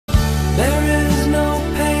There is no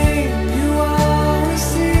pain you are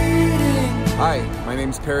receding. Hi, my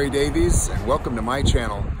name's Perry Davies and welcome to my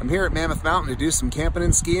channel. I'm here at Mammoth Mountain to do some camping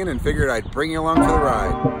and skiing and figured I'd bring you along for the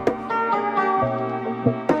ride.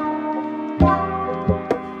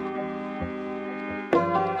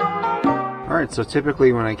 Alright, so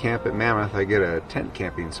typically when I camp at Mammoth I get a tent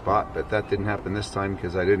camping spot, but that didn't happen this time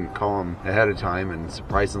because I didn't call them ahead of time, and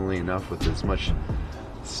surprisingly enough, with as much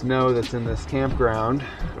snow that's in this campground,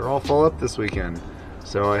 they're all full up this weekend.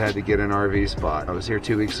 So I had to get an RV spot. I was here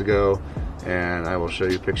 2 weeks ago, and I will show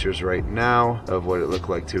you pictures right now of what it looked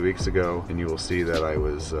like 2 weeks ago, and you will see that I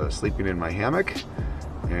was sleeping in my hammock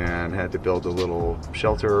and had to build a little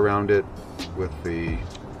shelter around it with the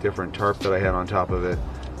different tarp that I had on top of it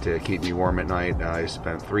to keep me warm at night. I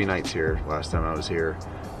spent 3 nights here last time I was here,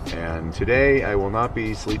 and today I will not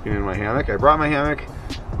be sleeping in my hammock. I brought my hammock,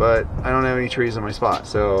 but I don't have any trees in my spot,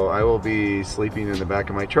 so I will be sleeping in the back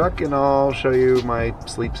of my truck, and I'll show you my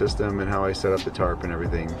sleep system and how I set up the tarp and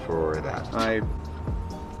everything for that. I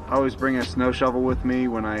always bring a snow shovel with me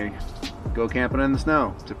when I go camping in the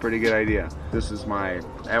snow. It's a pretty good idea. This is my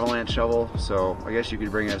avalanche shovel, so I guess you could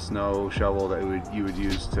bring a snow shovel that you would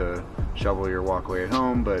use to shovel your walkway at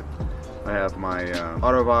home, but I have my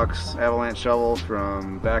Autovox avalanche shovel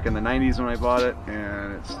from back in the 90s when I bought it,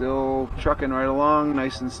 and it's still trucking right along,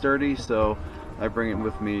 nice and sturdy, so I bring it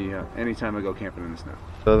with me anytime I go camping in the snow.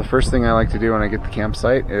 So the first thing I like to do when I get to the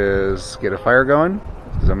campsite is get a fire going,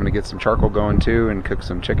 because I'm going to get some charcoal going too and cook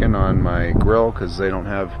some chicken on my grill, because they don't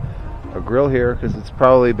have a grill here because it's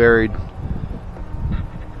probably buried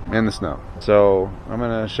in the snow. So I'm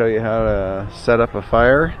going to show you how to set up a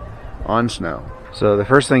fire on snow. So the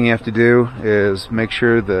first thing you have to do is make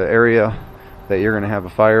sure the area that you're going to have a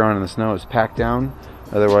fire on in the snow is packed down.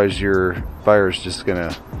 Otherwise your fire is just going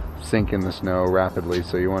to sink in the snow rapidly.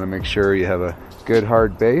 So you want to make sure you have a good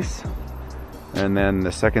hard base. And then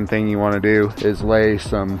the second thing you want to do is lay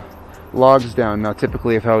some logs down. Now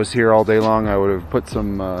typically if I was here all day long I would have put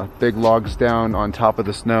some big logs down on top of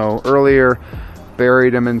the snow earlier,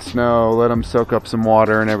 buried them in snow, let them soak up some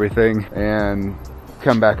water and everything, and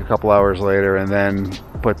come back a couple hours later and then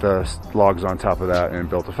put the logs on top of that and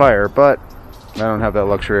built a fire. But I don't have that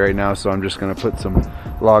luxury right now, so I'm just going to put some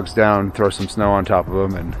logs down, throw some snow on top of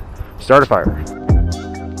them, and start a fire.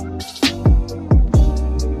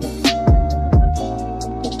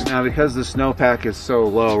 Now because the snowpack is so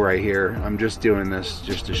low right here, I'm just doing this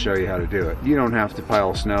just to show you how to do it. You don't have to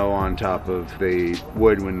pile snow on top of the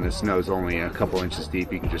wood when the snow's only a couple inches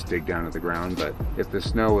deep. You can just dig down to the ground. But if the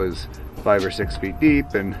snow was 5 or 6 feet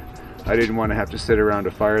deep and I didn't want to have to sit around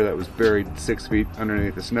a fire that was buried 6 feet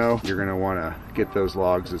underneath the snow, you're going to want to get those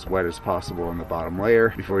logs as wet as possible in the bottom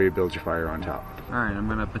layer before you build your fire on top. Alright, I'm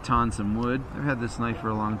going to baton some wood. I've had this knife for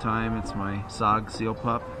a long time. It's my SOG Seal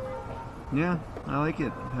Pup. Yeah, I like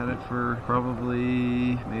it. I've had it for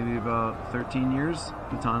probably maybe about 13 years.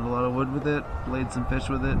 Batoned a lot of wood with it, laid some fish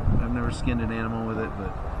with it. I've never skinned an animal with it,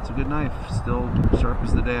 but it's a good knife. Still sharp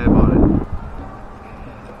as the day I bought it.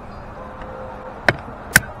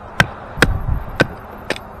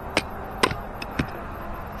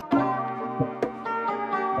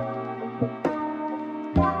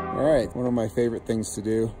 Alright, one of my favorite things to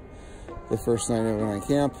do the first night when I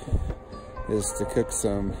camp is to cook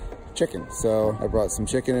some chicken. So I brought some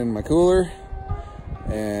chicken in my cooler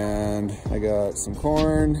and I got some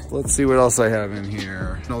corn. Let's see what else I have in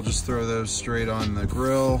here. I'll just throw those straight on the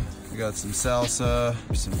grill. I got some salsa,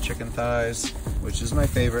 some chicken thighs, which is my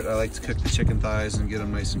favorite. I like to cook the chicken thighs and get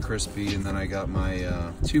them nice and crispy. And then I got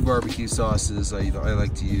my 2 barbecue sauces. I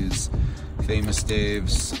like to use Famous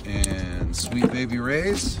Dave's and Sweet Baby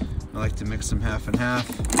Ray's. I like to mix them half and half.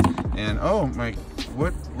 And oh my,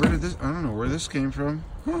 where did this, I don't know where this came from.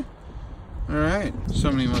 Huh. Alright,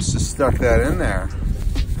 somebody must have stuck that in there.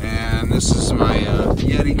 And this is my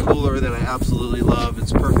Yeti cooler that I absolutely love.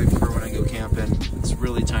 It's perfect for when I go camping. It's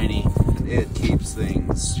really tiny and it keeps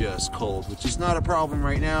things just cold, which is not a problem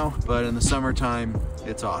right now, but in the summertime,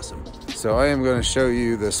 it's awesome. So I am going to show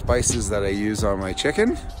you the spices that I use on my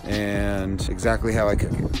chicken and exactly how I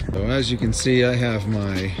cook it. So as you can see, I have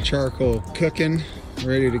my charcoal cooking,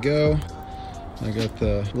 ready to go. I got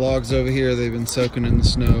the logs over here. They've been soaking in the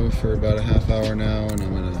snow for about a half hour now, and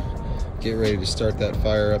I'm gonna get ready to start that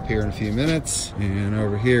fire up here in a few minutes. And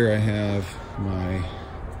over here I have my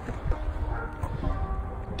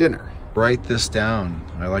dinner. Write this down.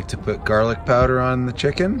 I like to put garlic powder on the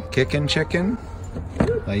chicken, kickin' chicken.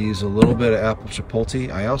 I use a little bit of apple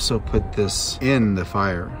chipotle. I also put this in the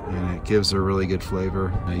fire and it gives a really good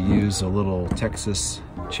flavor. I use a little Texas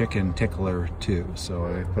chicken tickler too. So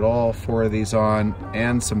I put all 4 of these on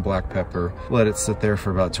and some black pepper, let it sit there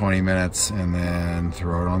for about 20 minutes and then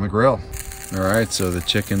throw it on the grill. All right, so the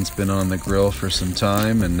chicken's been on the grill for some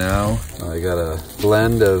time, and now I got a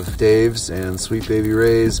blend of Dave's and Sweet Baby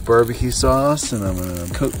Ray's barbecue sauce, and I'm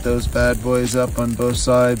gonna coat those bad boys up on both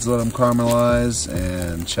sides, let them caramelize,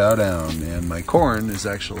 and chow down. And my corn is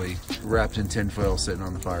actually wrapped in tin foil sitting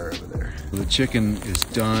on the fire over there. The chicken is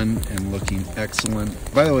done and looking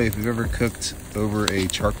excellent. By the way, if you've ever cooked over a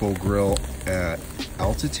charcoal grill at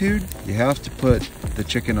altitude, you have to put the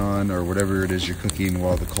chicken on or whatever it is you're cooking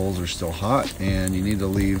while the coals are still hot, and you need to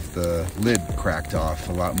leave the lid cracked off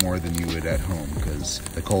a lot more than you would at home because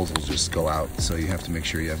the coals will just go out. So you have to make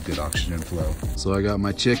sure you have good oxygen flow. So I got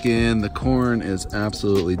my chicken, the corn is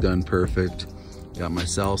absolutely done perfect. Got my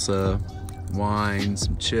salsa, wine,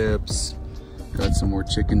 some chips, got some more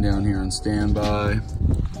chicken down here on standby,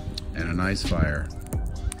 and a nice fire.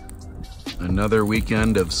 Another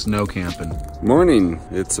weekend of snow camping. Morning.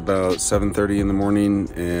 It's about 7:30 in the morning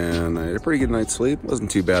and I had a pretty good night's sleep. It wasn't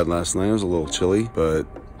too bad last night. It was a little chilly, but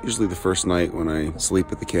usually the first night when I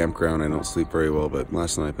sleep at the campground, I don't sleep very well, but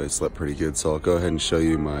last night I slept pretty good. So I'll go ahead and show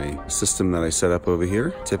you my system that I set up over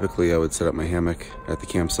here. Typically I would set up my hammock at the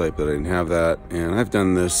campsite, but I didn't have that. And I've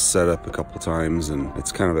done this setup a couple times and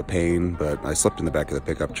it's kind of a pain, but I slept in the back of the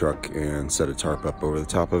pickup truck and set a tarp up over the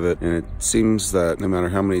top of it. And it seems that no matter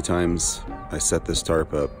how many times I set this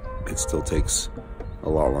tarp up, it still takes a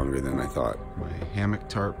lot longer than I thought. My hammock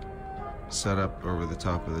tarp set up over the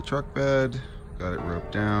top of the truck bed. Got it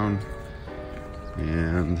roped down,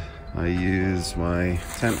 and I use my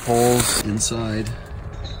tent poles inside,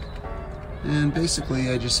 and basically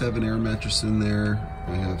I just have an air mattress in there.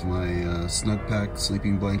 I have my snug pack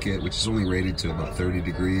sleeping blanket, which is only rated to about 30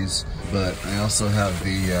 degrees, but I also have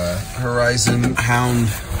the Horizon Hound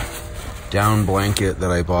down blanket that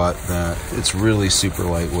I bought that it's really super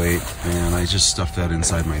lightweight, and I just stuffed that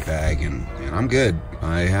inside my bag and I'm good.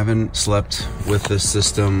 I haven't slept with this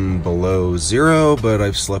system below 0, but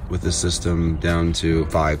I've slept with this system down to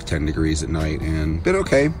 5-10 degrees at night and been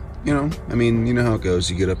okay. You know, I mean, you know how it goes.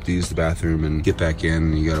 You get up to use the bathroom and get back in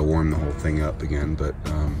and you gotta warm the whole thing up again. But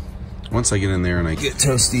once I get in there and I get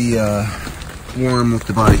toasty warm with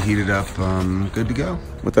the body heated up, good to go.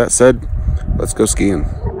 With that said, let's go skiing.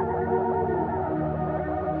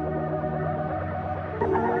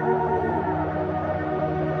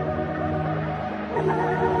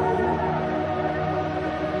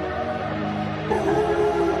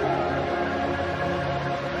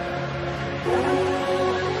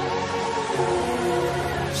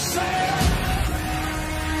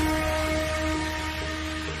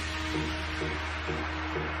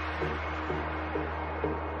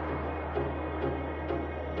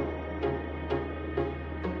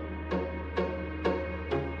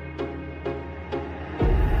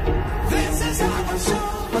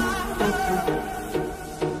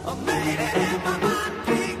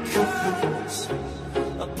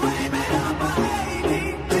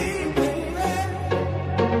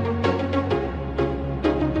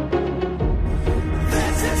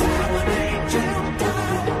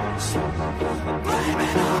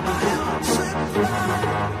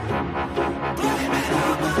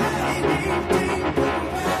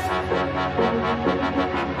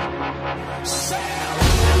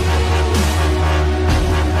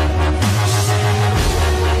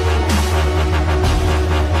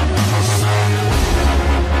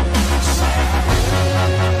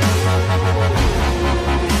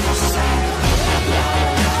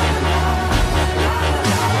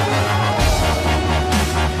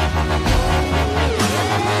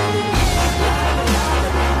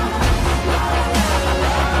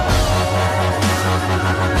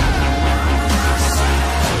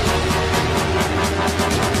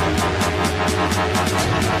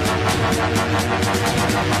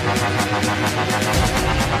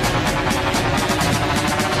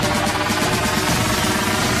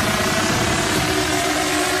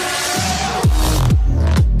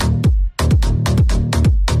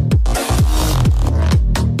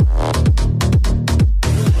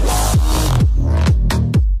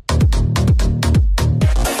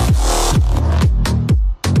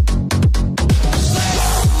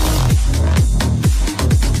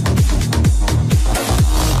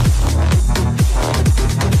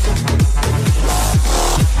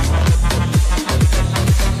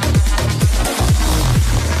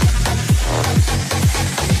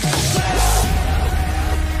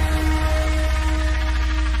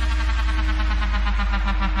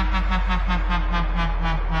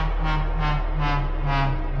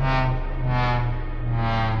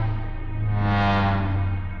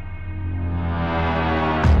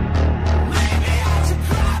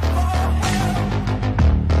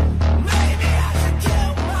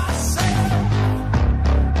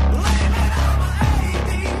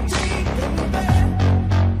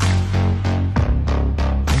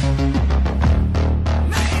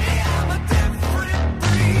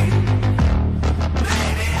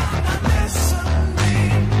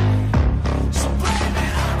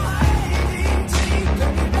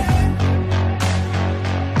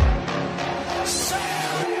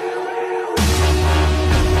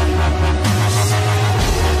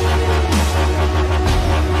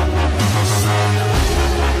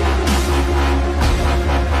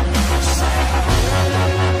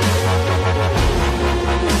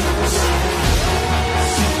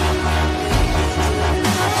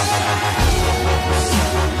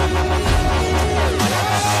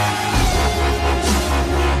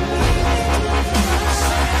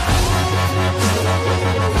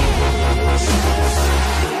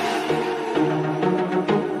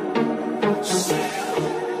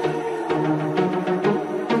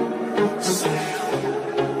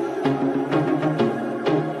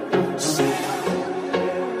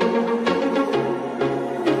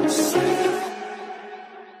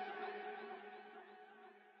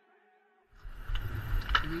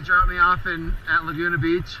 drop me off at Laguna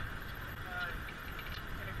Beach?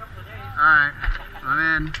 In a couple of days. Alright,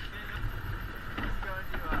 I'm in.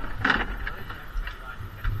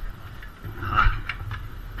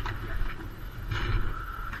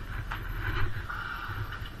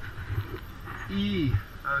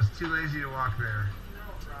 I was too lazy to walk there.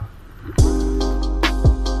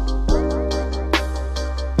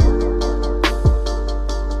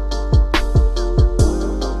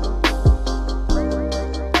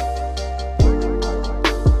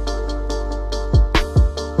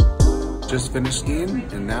 Just finished skiing,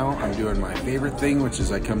 and now I'm doing my favorite thing, which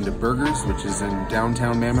is I come to Burgers, which is in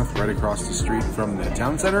downtown Mammoth, right across the street from the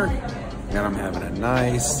town center, and I'm having a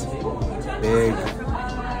nice, big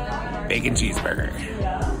bacon cheeseburger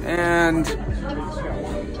and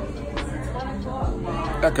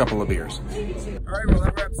a couple of beers. Alright, well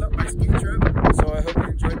that wraps up my ski trip, so I hope you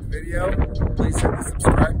enjoyed the video. Please hit the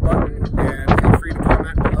subscribe button, and feel free to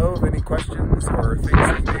comment below of any questions or things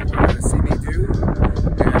that you may want to see me do.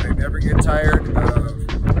 And I never get tired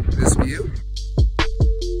of this view.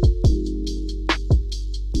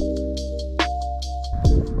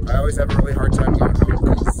 I always have a really hard time going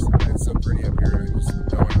home because it's so pretty up here. I just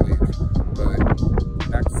don't